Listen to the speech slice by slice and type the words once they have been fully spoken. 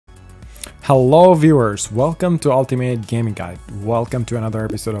Hello viewers, welcome to Ultimate Gaming Guide. Welcome to another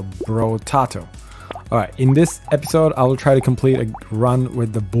episode of BROTATO. Alright, in this episode I will try to complete a run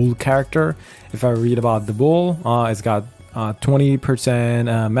with the bull character. If I read about the bull, it's got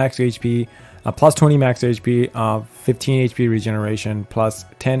 20% max HP, plus 20 max HP, 15 HP regeneration, plus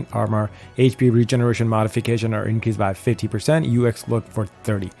 10 armor, HP regeneration modification are increased by 50%, UX look for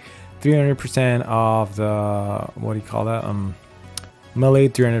 30. 300% of the, what do you call that, melee,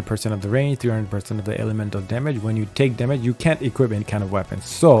 300% of the range, 300% of the elemental damage. When you take damage, you can't equip any kind of weapon.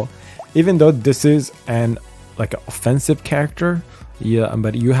 So even though this is an offensive character, yeah,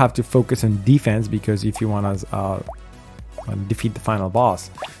 but you have to focus on defense because if you want to defeat the final boss.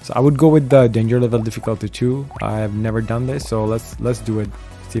 So I would go with the danger level difficulty 2. I have never done this, so let's do it.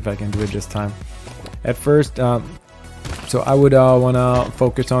 See if I can do it this time. At first, so I would want to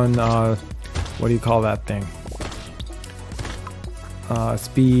focus on what do you call that thing?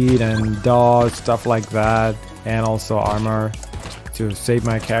 Speed and dodge, stuff like that, and also armor to save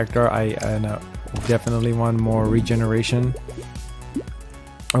my character. I definitely want more regeneration.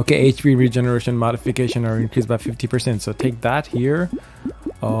 Okay, HP regeneration modification are increased by 50%, so take that here.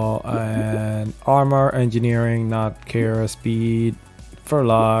 And armor, engineering, not care, speed, for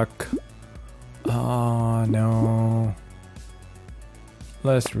luck. Oh no.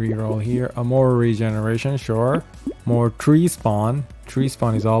 Let's reroll here. More regeneration, sure. More tree spawn. Tree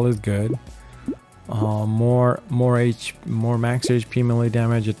spawn is always good. More max HP, melee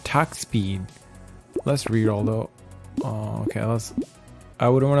damage, attack speed. Let's reroll though. Okay, I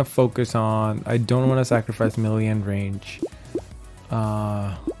would want to focus on. I don't want to sacrifice melee and range.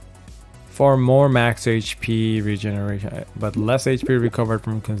 For more max HP regeneration, but less HP recovered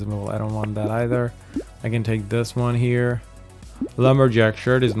from consumable. I don't want that either. I can take this one here. Lumberjack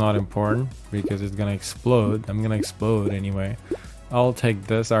shirt is not important because it's gonna explode. I'm gonna explode anyway. I'll take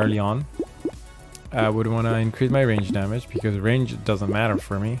this early on. I would want to increase my range damage because range doesn't matter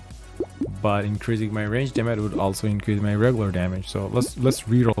for me, but increasing my range damage would also increase my regular damage. So let's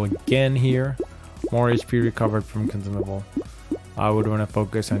reroll again here. More HP recovered from consumable. I would want to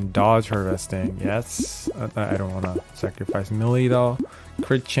focus on dodge harvesting. Yes, I don't want to sacrifice melee though.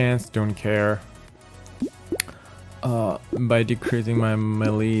 Crit chance, don't care. By decreasing my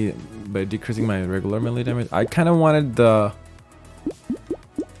melee, by decreasing my regular melee damage, I kind of wanted the.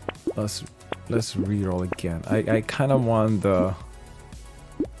 Let's reroll again. I kind of want the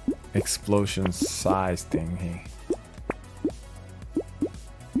explosion size thing here.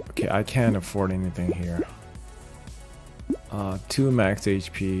 Okay, I can't afford anything here. 2 max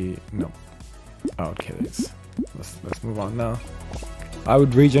HP. No. Okay, let's move on now. I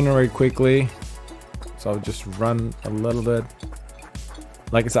would regenerate quickly. So I'll just run a little bit.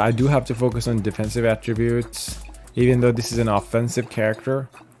 Like I said, I do have to focus on defensive attributes, even though this is an offensive character.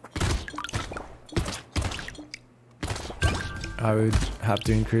 I would have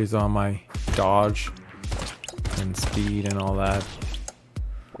to increase on my dodge and speed and all that.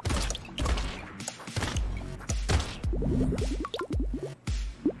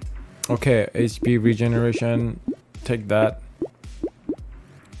 Okay, HP regeneration, take that.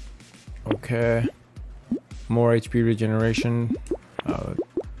 Okay. More HP regeneration,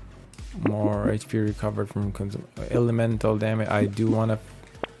 more HP recovered from elemental damage. I do want to.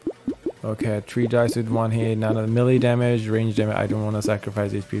 Okay, 3 dice with 1 hit. None of the melee damage, range damage. I don't want to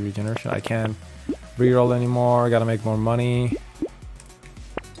sacrifice HP regeneration. I can't reroll anymore. Gotta make more money.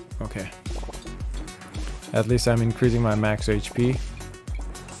 Okay. At least I'm increasing my max HP.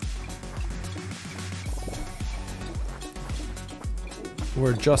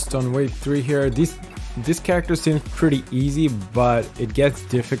 We're just on wave 3 here. This character seems pretty easy, but it gets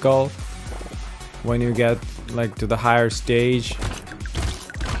difficult when you get like to the higher stage.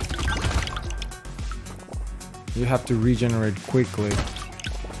 You have to regenerate quickly.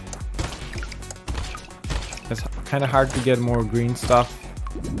 It's kind of hard to get more green stuff.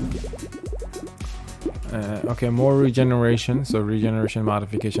 Okay, more regeneration, so regeneration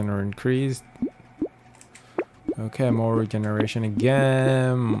modification are increased. Okay, more regeneration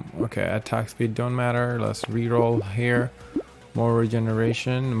again. Okay, attack speed don't matter. Let's reroll here. More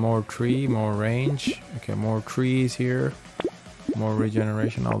regeneration, more tree, more range. Okay, more trees here. More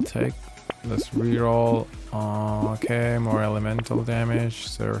regeneration I'll take. Let's reroll. Okay, more elemental damage.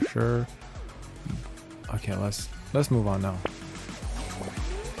 So sure. Okay, let's move on now.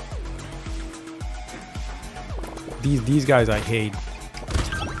 These guys I hate.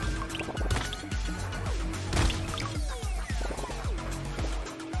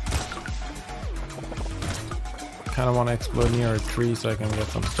 Kind of want to explode near a tree so I can get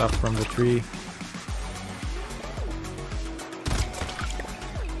some stuff from the tree.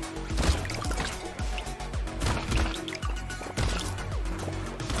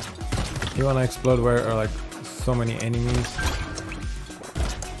 You wanna explode where are like so many enemies.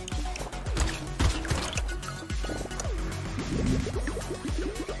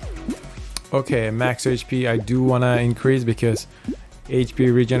 Okay, max HP I do wanna increase because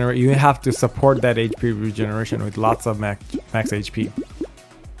HP regenerate. You have to support that HP regeneration with lots of max HP.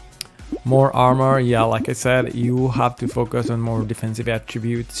 More armor, yeah, like I said, you have to focus on more defensive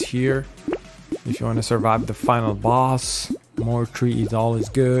attributes here if you want to survive the final boss. More tree is always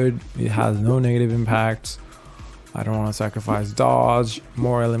good. It has no negative impacts. I don't want to sacrifice dodge.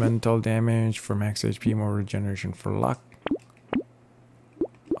 More elemental damage for max HP, more regeneration for luck.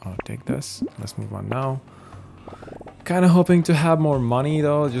 I'll take this. Let's move on now. Kind of hoping to have more money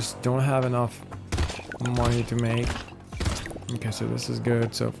though, just don't have enough money to make. Okay, so this is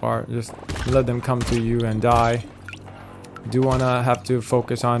good so far. Just let them come to you and die. Do wanna have to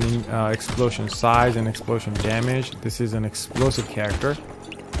focus on explosion size and explosion damage. This is an explosive character.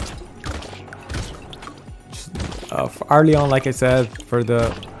 Just, early on, like I said, for the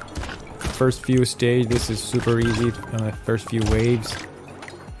first few stage, this is super easy on the first few waves,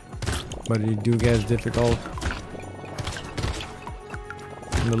 but it do get difficult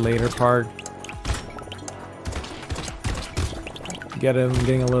in the later part.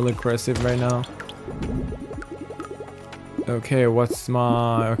 Getting a little aggressive right now. Okay, what's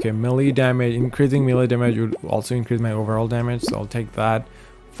my... Okay, melee damage. Increasing melee damage would also increase my overall damage, so I'll take that.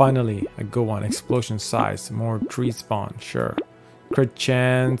 Finally, I go on explosion size. More tree spawn, sure. Crit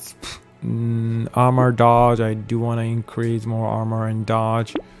chance. Armor dodge. I do want to increase more armor and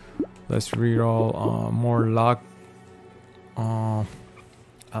dodge. Let's reroll. More luck. I'm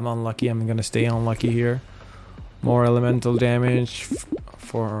unlucky. I'm gonna stay unlucky here. More elemental damage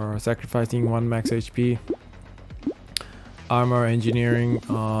for sacrificing 1 max HP. Armor engineering.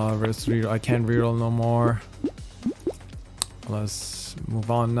 I can't reroll no more. Let's move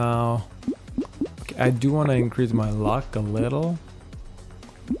on now. Okay, I do want to increase my luck a little,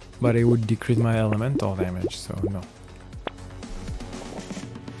 but it would decrease my elemental damage, so no.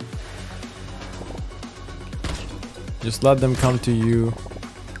 Just let them come to you.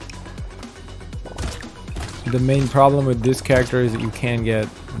 The main problem with this character is that you can't get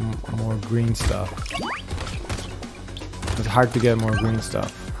more green stuff. It's hard to get more green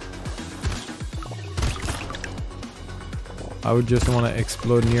stuff. I would just want to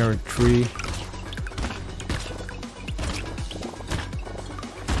explode near a tree.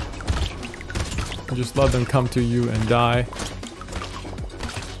 Just let them come to you and die.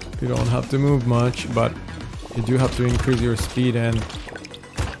 You don't have to move much, but you do have to increase your speed and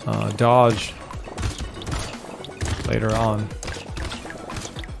dodge later on.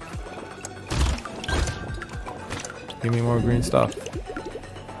 Give me more green stuff.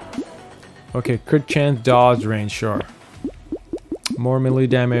 Okay, crit chance, dodge, range, sure. More melee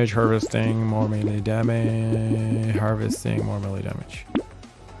damage, harvesting, more melee damage, harvesting, more melee damage.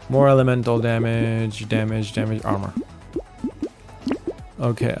 More elemental damage, armor.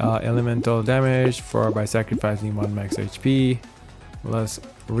 Okay, elemental damage by sacrificing 1 max HP. Let's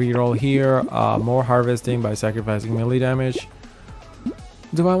reroll here. More harvesting by sacrificing melee damage.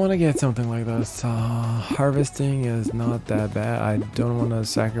 Do I want to get something like this? Harvesting is not that bad. I don't want to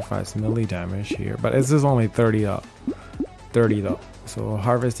sacrifice melee damage here, but this is only 30 up. 30 though. So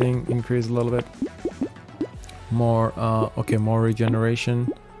harvesting increase a little bit. More okay, more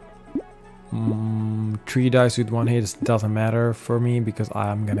regeneration. 3 dice with 1 hit doesn't matter for me because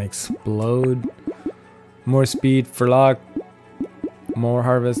I'm gonna explode. More speed for luck. More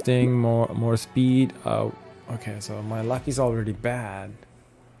harvesting, more speed. Okay, so my luck is already bad.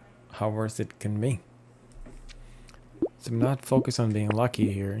 How worse it can be. So I'm not focused on being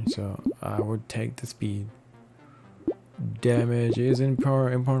lucky here, so I would take the speed. Damage is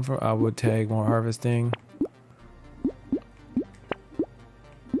important for... I would take more harvesting.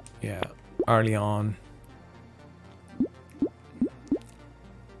 Yeah, early on.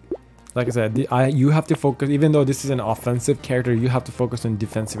 Like I said, you have to focus, even though this is an offensive character, you have to focus on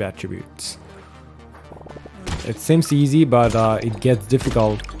defensive attributes. It seems easy, but it gets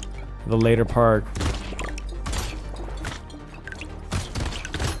difficult the later part.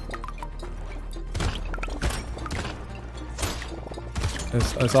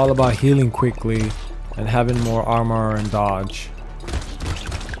 It's all about healing quickly and having more armor and dodge.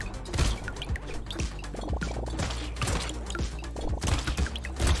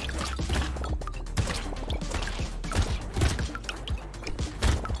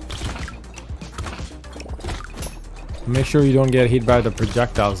 Make sure you don't get hit by the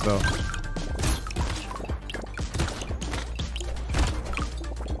projectiles though.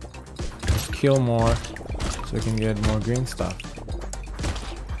 Let's kill more so we can get more green stuff.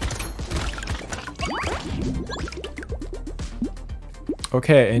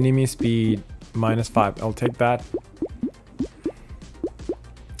 Okay, enemy speed -5. I'll take that.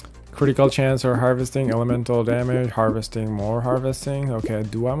 Critical chance or harvesting, elemental damage, harvesting, more harvesting. Okay,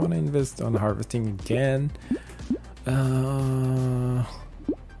 do I want to invest on harvesting again?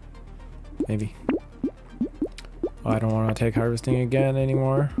 Maybe. I don't want to take harvesting again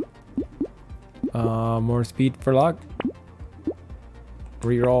anymore. More speed for luck.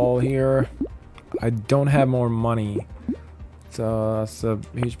 Reroll here. I don't have more money, so that's a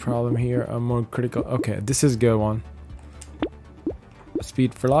huge problem here. More critical. Okay, this is a good one.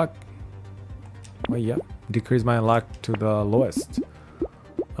 Speed for luck. Well, yeah, decrease my luck to the lowest.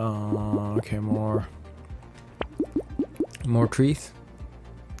 Okay, more trees.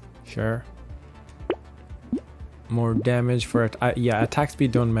 Sure. More damage for it. Yeah, attack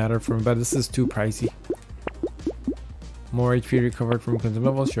speed don't matter for me, but this is too pricey. More HP recovered from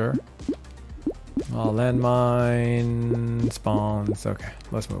consumables, sure. Landmine spawns. Okay,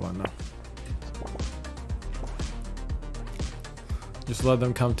 let's move on now. Just let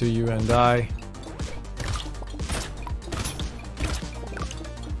them come to you and die.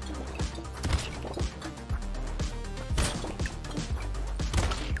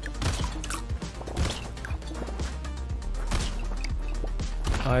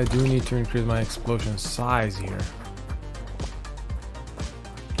 I do need to increase my explosion size here.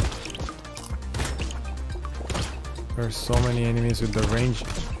 There's so many enemies with the range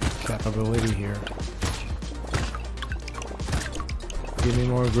capability here. Give me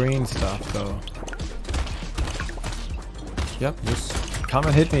more green stuff though. Yep, just come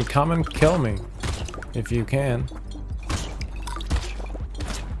and hit me, come and kill me if you can.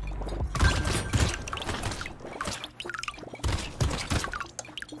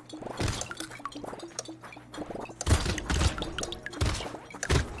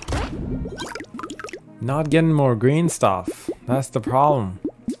 Not getting more green stuff. That's the problem.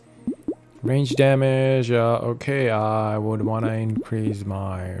 Range damage. Okay, I would want to increase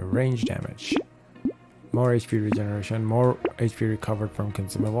my range damage. More HP regeneration. More HP recovered from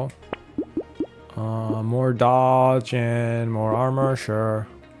consumable. More dodge and more armor. Sure.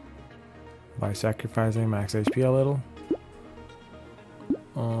 By sacrificing max HP a little.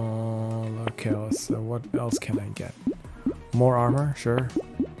 Okay, so what else can I get? More armor. Sure.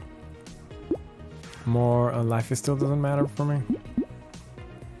 More life still doesn't matter for me.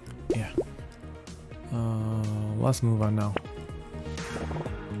 Yeah. Let's move on now.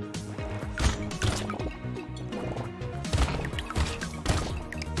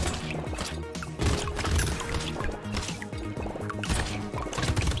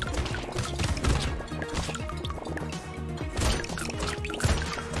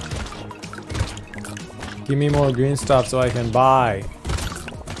 Give me more green stuff so I can buy.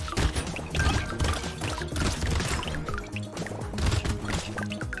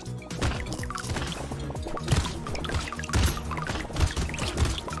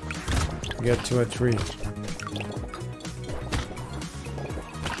 Get to a tree.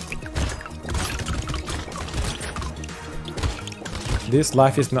 This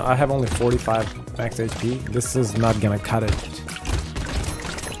life is not. I have only 45 max HP. This is not gonna cut it.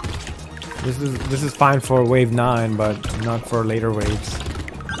 This is fine for wave 9, but not for later waves.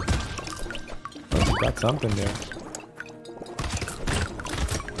 Oh, got something there.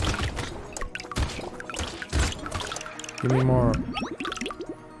 Give me more.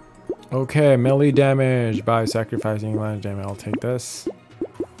 Okay, melee damage by sacrificing land damage. I'll take this.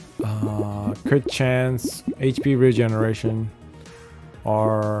 Crit chance, HP regeneration,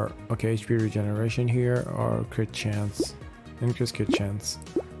 or okay, HP regeneration here, or crit chance, increase crit chance.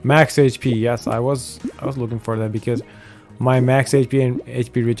 Max HP. Yes, I was looking for that because my max HP and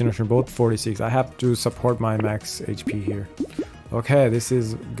HP regeneration both 46. I have to support my max HP here. Okay, this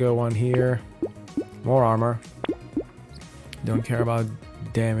is good one here. More armor. Don't care about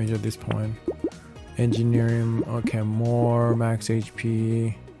damage at this point. Engineering. Okay, more max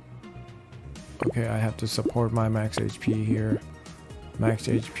HP. Okay, I have to support my max HP here. Max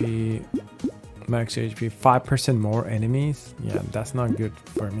HP. 5% more enemies. Yeah, that's not good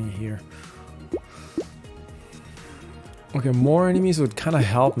for me here. Okay, more enemies would kind of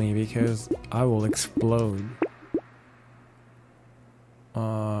help me because I will explode.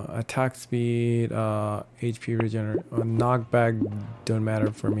 Attack speed, HP regenerate, knockback don't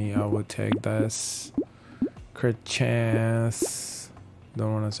matter for me. I would take this. Crit chance,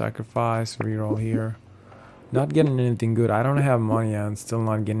 don't want to sacrifice. Reroll here. Not getting anything good. I don't have money. I'm still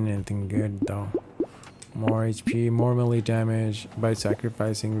not getting anything good though. More HP, more melee damage by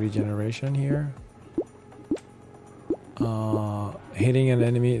sacrificing regeneration here. Hitting an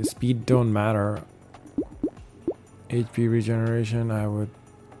enemy, speed don't matter. HP regeneration, I would...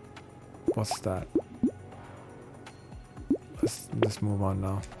 What's that? Let's move on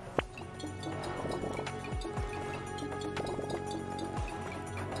now.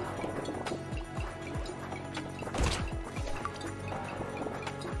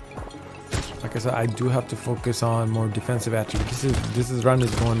 Like I said, I do have to focus on more defensive attributes. This run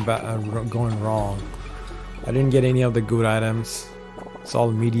is going wrong. I didn't get any of the good items. It's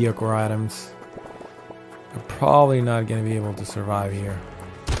all mediocre items. I'm probably not gonna be able to survive here.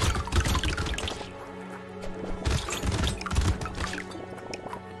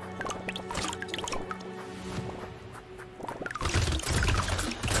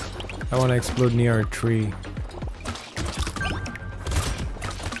 I want to explode near a tree.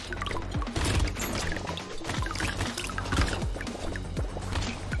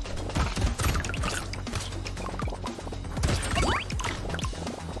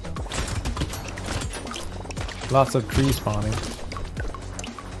 Lots of trees spawning.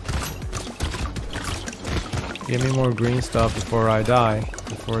 Give me more green stuff before I die,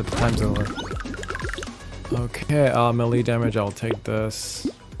 before the time's over. Okay, melee damage, I'll take this.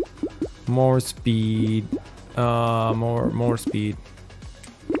 More speed. More speed.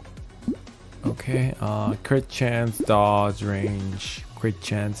 Okay, crit chance, dodge, range. Crit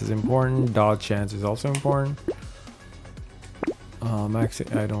chance is important, dodge chance is also important. Max,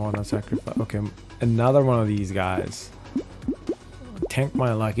 I don't want to sacrifice. Okay, another one of these guys. Tank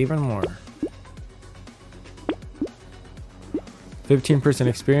my luck even more. 15%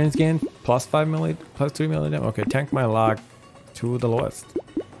 experience gain, plus 5 milli, plus 3 milli damage. Okay, tank my luck to the lowest.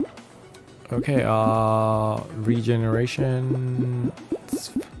 Okay, regeneration.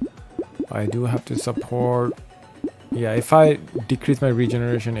 I do have to support. Yeah, if I decrease my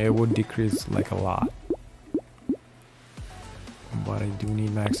regeneration, it would decrease like a lot. But I do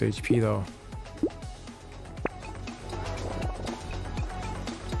need max HP though.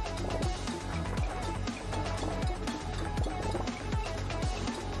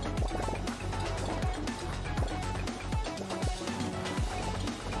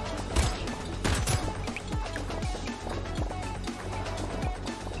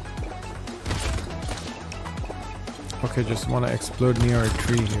 Okay, just want to explode near a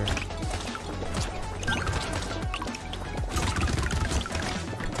tree here.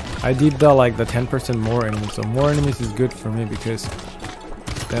 I did the 10% more enemies, so more enemies is good for me because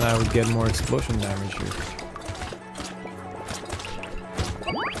then I would get more explosion damage here.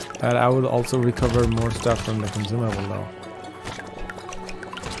 And I would also recover more stuff from the consumable though.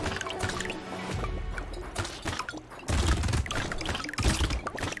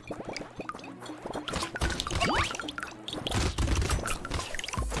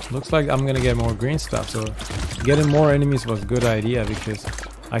 Looks like I'm gonna get more green stuff, so getting more enemies was a good idea because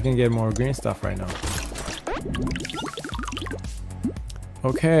I can get more green stuff right now.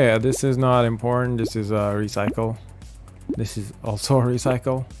 Okay, this is not important. This is a recycle. This is also a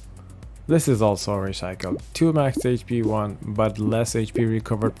recycle. This is also a recycle. 2 max HP, 1, but less HP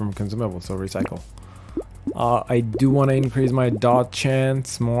recovered from consumables, so recycle. I do want to increase my dodge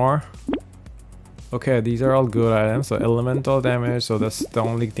chance more. Okay, these are all good items. So elemental damage, so that's the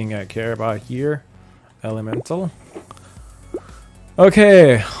only thing I care about here. Elemental.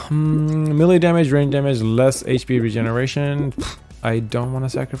 Okay, melee damage, range damage, less HP regeneration. I don't want to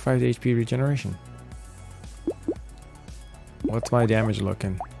sacrifice HP regeneration. What's my damage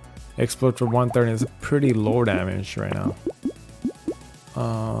looking? Explode for 130 is pretty low damage right now.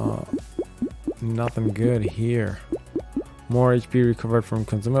 Nothing good here. More HP recovered from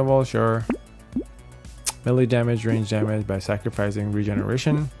consumable, sure. Melee damage, range damage by sacrificing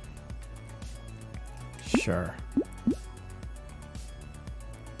regeneration. Sure.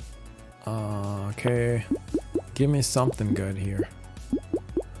 Okay. Give me something good here.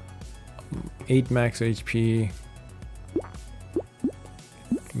 8 max HP.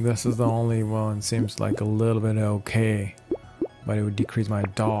 This is the only one. Seems like a little bit okay. But it would decrease my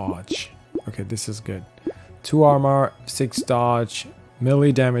dodge. Okay, this is good. 2 armor, 6 dodge.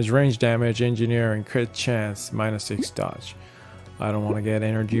 Melee damage, range damage, engineering, crit chance, -6 dodge. I don't want to get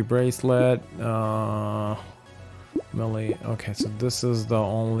energy bracelet. Melee. Okay, so this is the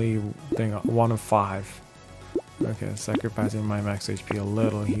only thing. 1 of 5. Okay, sacrificing my max HP a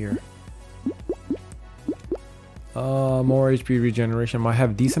little here. More HP regeneration. I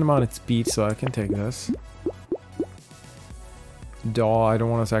have decent amount of speed, so I can take this. Duh, I don't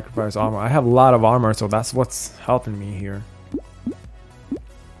want to sacrifice armor. I have a lot of armor, so that's what's helping me here.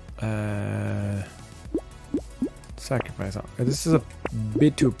 Sacrifice armor. This is a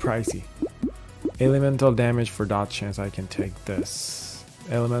bit too pricey. Elemental damage for dodge chance. I can take this.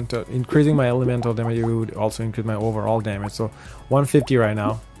 Elemental, increasing my elemental damage would also increase my overall damage. So 150 right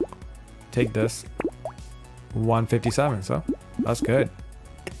now. Take this. 157, so that's good.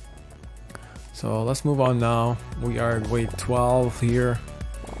 So let's move on now. We are at wave 12 here.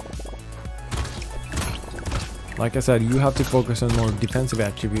 Like I said, you have to focus on more defensive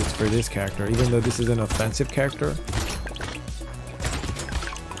attributes for this character. Even though this is an offensive character,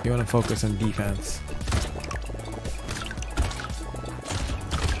 you want to focus on defense.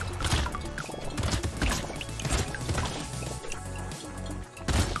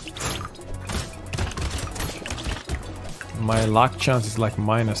 My lock chance is like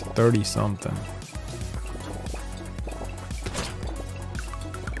minus 30 something.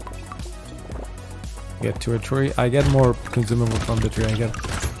 Get to a tree. I get more consumable from the tree. I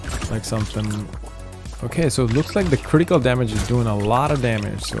get like something. Okay, so it looks like the critical damage is doing a lot of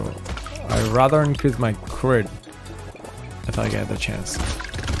damage. So I'd rather increase my crit if I get the chance.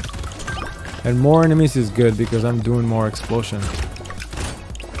 And more enemies is good because I'm doing more explosion.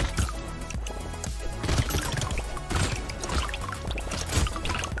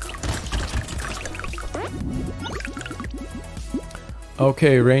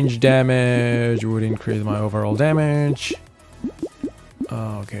 Okay, range damage would increase my overall damage.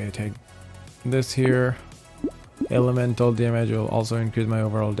 Okay, take this here. Elemental damage will also increase my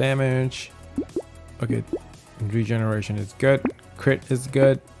overall damage. Okay, regeneration is good. Crit is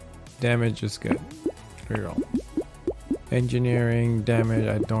good. Damage is good. Reroll. Engineering damage,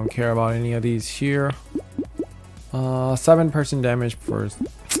 I don't care about any of these here. 7% damage first.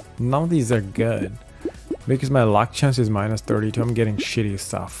 None of these are good. Because my luck chance is minus 32, I'm getting shitty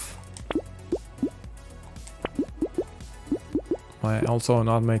stuff. I'm also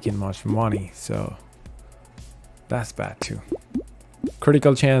not making much money, so that's bad too.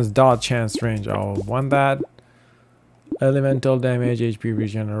 Critical chance, dodge chance, range, I'll want that. Elemental damage, HP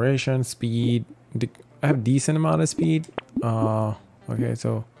regeneration, speed. I have decent amount of speed. Okay,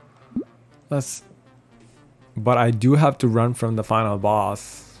 so let's. But I do have to run from the final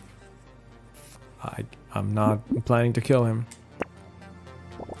boss. I'm not planning to kill him.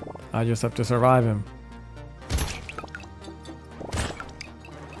 I just have to survive him.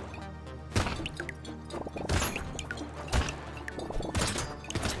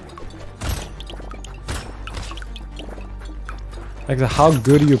 Like how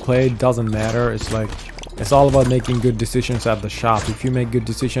good you play doesn't matter. It's like it's all about making good decisions at the shop. If you make good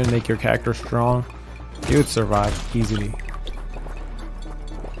decisions, make your character strong, you would survive easily.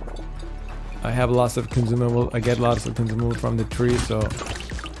 I have lots of consumable. I get lots of consumable from the tree, so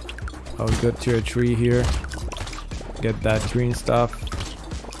I'll go to a tree here. Get that green stuff.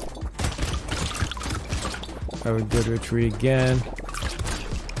 I would go to a tree again.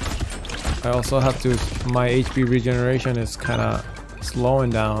 I also have to. My HP regeneration is kind of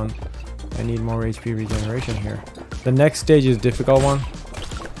slowing down. I need more HP regeneration here. The next stage is difficult one.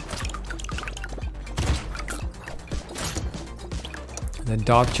 The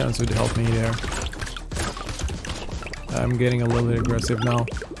dodge chance would help me there. I'm getting a little bit aggressive now.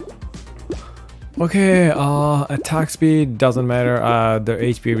 Okay, attack speed doesn't matter. The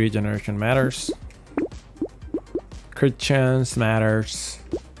HP regeneration matters. Crit chance matters.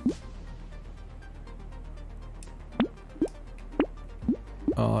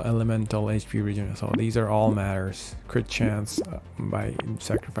 Elemental HP regeneration. So these are all matters. Crit chance by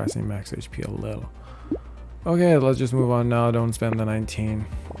sacrificing max HP a little. Okay, let's just move on now. Don't spend the 19.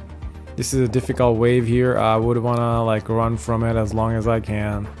 This is a difficult wave here. I would want to like run from it as long as I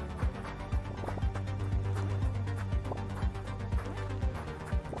can.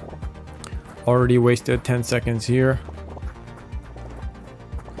 Already wasted 10 seconds here.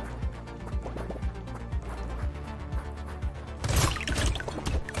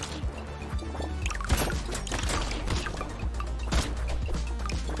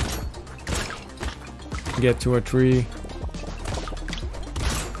 Get to a tree.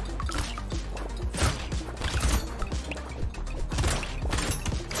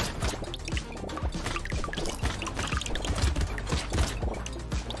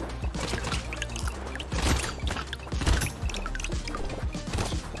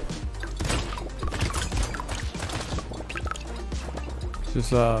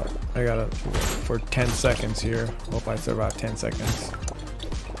 Just I gotta for 10 seconds here. Hope I survive 10 seconds.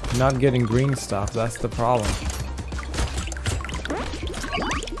 Not getting green stuff, that's the problem.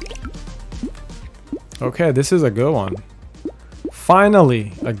 Okay, this is a good one.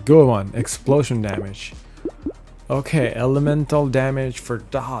 Finally, a good one. Explosion damage. Okay, elemental damage for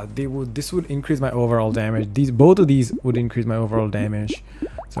this would increase my overall damage. Both of these would increase my overall damage.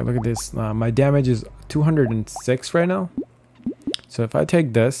 So look at this. My damage is 206 right now. So if I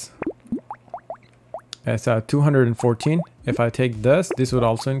take this, it's 214. If I take this would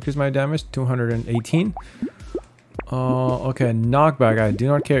also increase my damage, 218. Okay, knockback. I do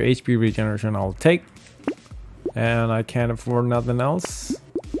not care. HP regeneration I'll take. And I can't afford nothing else.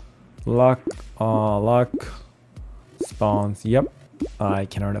 Luck. Luck. Spawns. Yep. I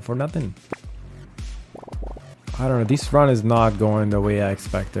cannot afford nothing. I don't know. This run is not going the way I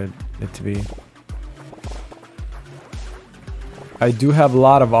expected it to be. I do have a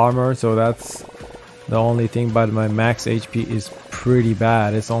lot of armor, so that's the only thing, but my max HP is pretty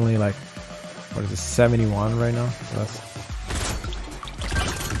bad. It's only like, what is it, 71 right now? So that's...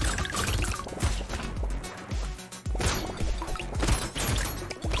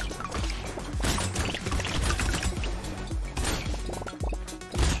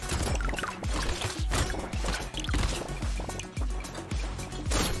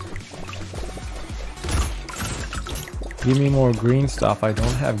 Give me more green stuff. I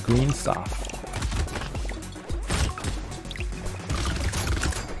don't have green stuff.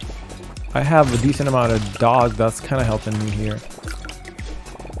 I have a decent amount of dodge. That's kind of helping me here.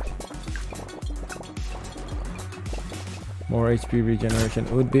 More HP regeneration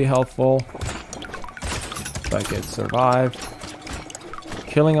would be helpful. If I could survive.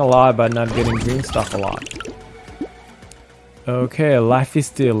 Killing a lot but not getting green stuff a lot. Okay, life is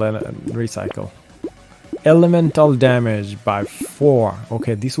still and recycle. Elemental damage by 4.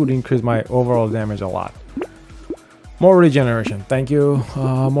 Okay, this would increase my overall damage a lot. More regeneration, thank you.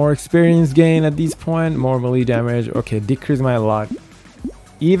 More experience gain at this point. More melee damage. Okay, decrease my luck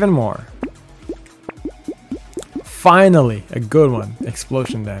even more. Finally, a good one.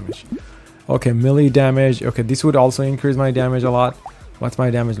 Explosion damage. Okay, melee damage. Okay, this would also increase my damage a lot. What's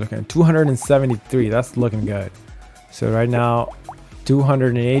my damage looking at? 273. That's looking good. So right now,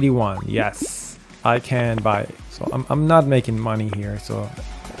 281. Yes. I can buy it. So I'm not making money here, so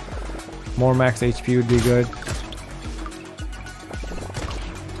more max HP would be good.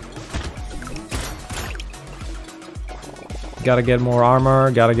 Gotta get more armor,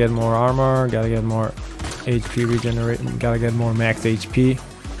 gotta get more armor, gotta get more HP regenerate, gotta get more max HP.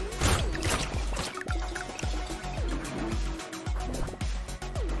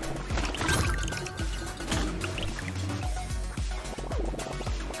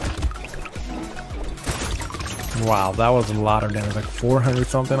 Wow, that was a lot of damage, like 400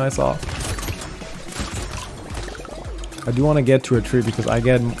 something I saw. I do want to get to a tree because I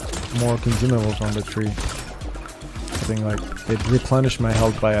get more consumables on the tree. I think like it replenished my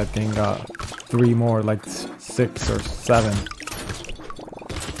health by I think 3 more, like 6 or 7.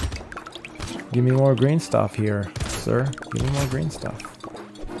 Give me more green stuff here, sir. Give me more green stuff.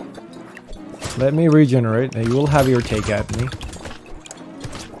 Let me regenerate and you will have your take at me.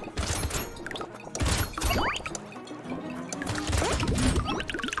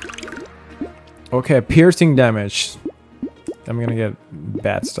 Okay, piercing damage. I'm gonna get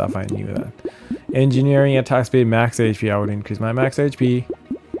bad stuff, I knew that. Engineering, attack speed, max HP. I would increase my max HP.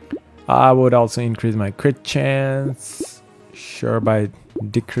 I would also increase my crit chance. Sure, by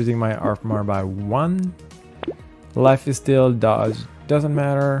decreasing my armor by 1. Life is still dodge. Doesn't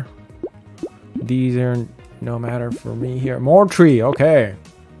matter. These are no matter for me here. More tree, okay.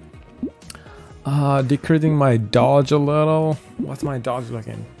 Decreasing my dodge a little. What's my dodge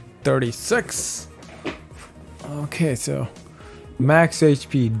looking? 36. Okay, so max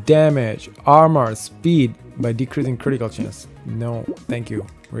HP, damage, armor, speed by decreasing critical chance. No, thank you.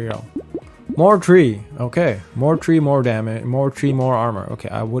 Real. More tree. Okay, more tree, more damage, more tree, more armor. Okay,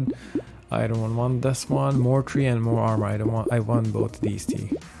 I don't want this one. More tree and more armor. I want both these two.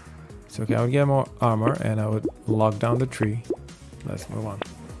 So okay, I would get more armor and I would lock down the tree. Let's move on.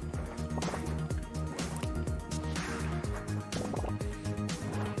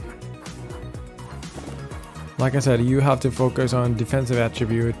 Like I said, you have to focus on defensive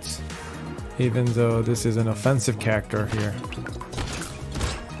attributes, even though this is an offensive character here.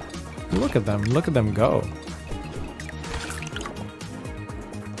 Look at them go.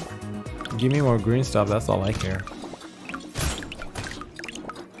 Give me more green stuff, that's all I care.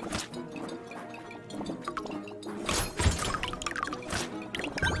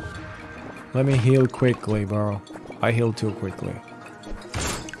 Let me heal quickly, bro. I heal too quickly.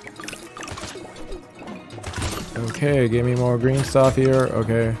 Okay, give me more green stuff here.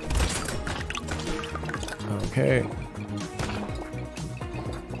 Okay. Okay.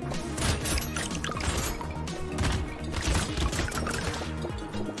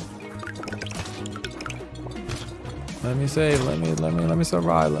 Let me save. Let me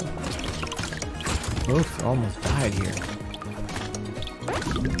survive. Oof! Almost died here.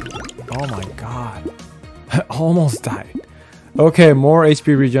 Oh my god! Almost died. Okay, more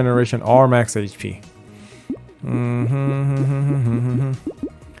HP regeneration or max HP.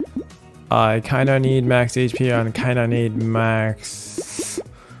 I kinda need max HP and kinda need max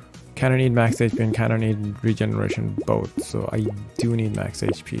HP and kinda need regeneration both. So I do need max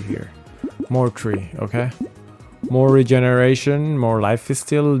HP here. More tree, okay? More regeneration, more life is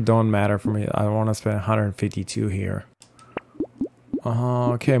still don't matter for me. I want to spend 152 here.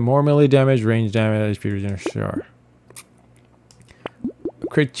 Okay, more melee damage, range damage, HP regeneration, sure.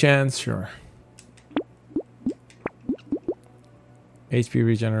 Crit chance, sure. HP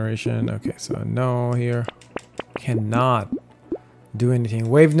regeneration, okay, so no here. Cannot do anything.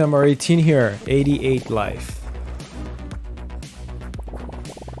 Wave number 18 here, 88 life.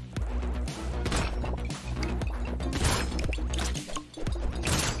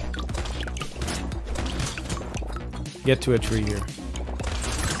 Get to a tree here.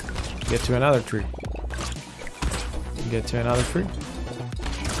 Get to another tree. Get to another tree.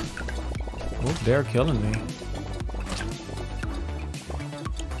 Oh, they're killing me.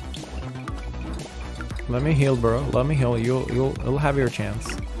 Let me heal, bro. Let me heal. You'll have your chance.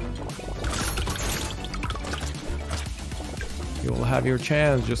 You'll have your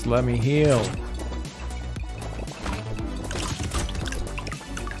chance. Just let me heal.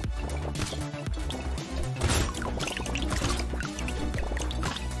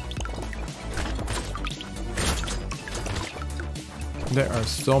 There are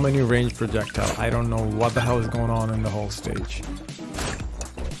so many ranged projectiles. I don't know what the hell is going on in the whole stage.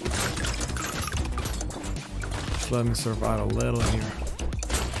 Just let me survive a little here.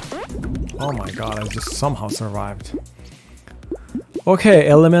 Oh my god, I just somehow survived. Okay,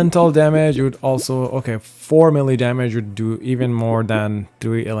 elemental damage would also... Okay, 4 melee damage would do even more than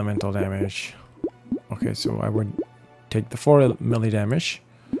 3 elemental damage. Okay, so I would take the 4 melee damage.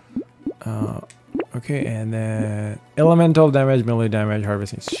 Okay, and then elemental damage, melee damage,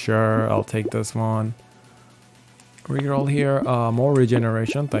 harvesting. Sure, I'll take this one. Reroll here. More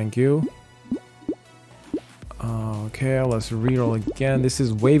regeneration, thank you. Okay, let's reroll again. This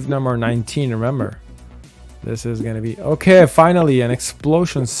is wave number 19, remember. This is gonna be... Okay, finally, an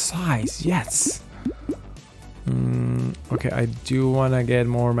explosion size, yes! Okay, I do wanna get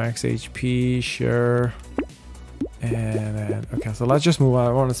more max HP, sure. And then, okay, so let's just move on. I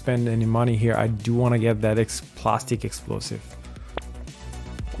don't want to spend any money here. I do want to get that plastic explosive.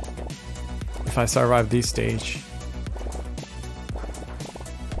 If I survive this stage.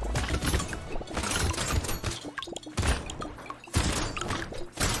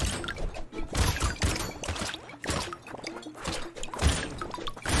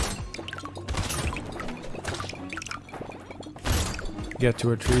 Get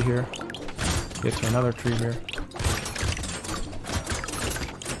to a tree here. Get to another tree here.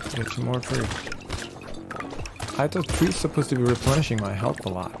 Get some more tree. I thought tree's supposed to be replenishing my health a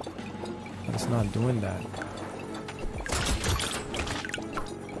lot. But it's not doing that.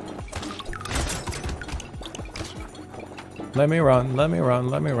 Let me run, let me run,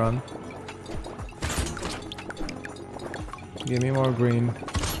 let me run. Give me more green.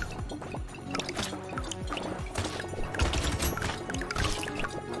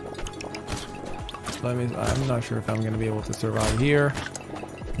 I'm not sure if I'm gonna be able to survive here.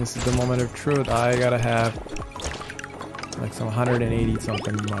 This is the moment of truth. I gotta have like some 180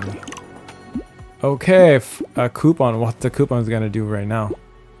 something money. Okay, a coupon. What the coupon is gonna do right now?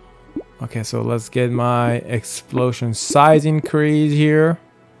 Okay, so let's get my explosion size increase here.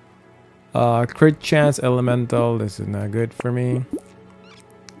 Crit chance elemental. This is not good for me.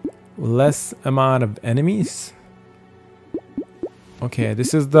 Less amount of enemies. Okay,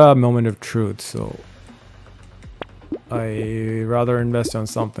 this is the moment of truth. So I rather invest on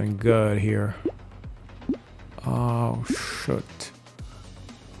something good here. Oh shit.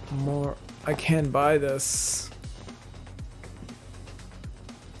 More. I can't buy this.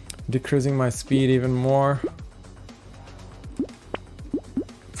 Decreasing my speed even more.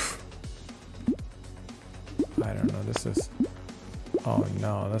 I don't know. This is... Oh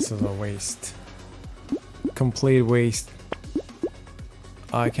no, this is a waste. Complete waste.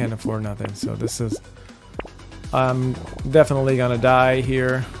 I can't afford nothing. So this is... I'm definitely gonna die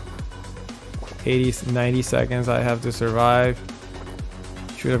here. 90 seconds I have to survive.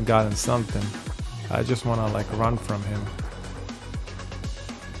 Should have gotten something. I just wanna like run from him.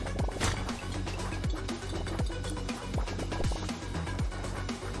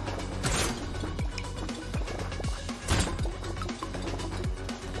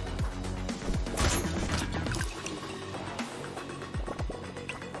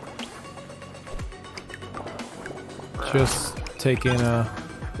 Just taking a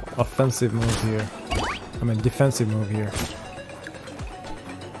offensive move here. I mean defensive move here.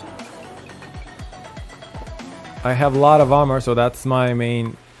 I have a lot of armor, so that's my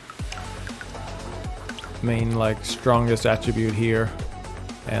main like strongest attribute here,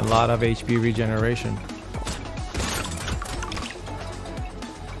 and a lot of HP regeneration.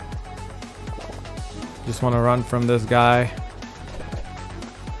 Just want to run from this guy.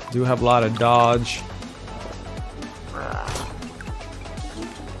 Do have a lot of dodge.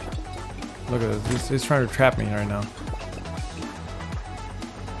 Look at this. He's trying to trap me right now.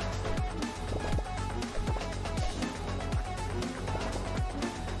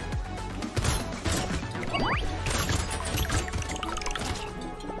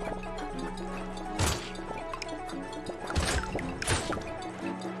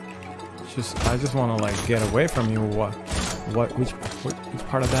 I just want to like get away from you. Which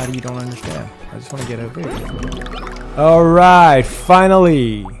part of that you don't understand? I just want to get away from you. All right,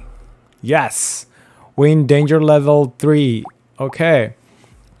 finally. Yes, we're in danger level 3. Okay.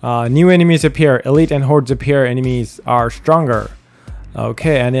 New enemies appear. Elite and hordes appear. Enemies are stronger.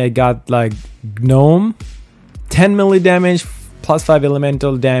 Okay, and I got like gnome, 10 melee damage, plus 5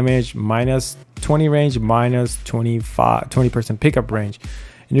 elemental damage, minus 20 range, minus 20% pickup range.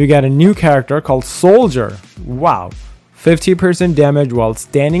 And you got a new character called Soldier. Wow. 50% damage while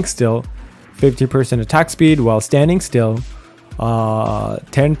standing still, 50% attack speed while standing still,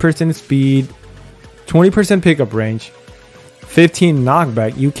 10% speed, 20% pickup range, 15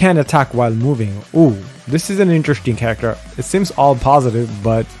 knockback. You can attack while moving. Ooh, this is an interesting character. It seems all positive,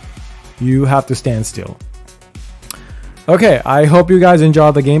 but you have to stand still. Okay, I hope you guys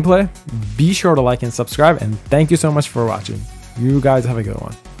enjoyed the gameplay. Be sure to like and subscribe, and thank you so much for watching. You guys have a good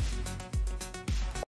one.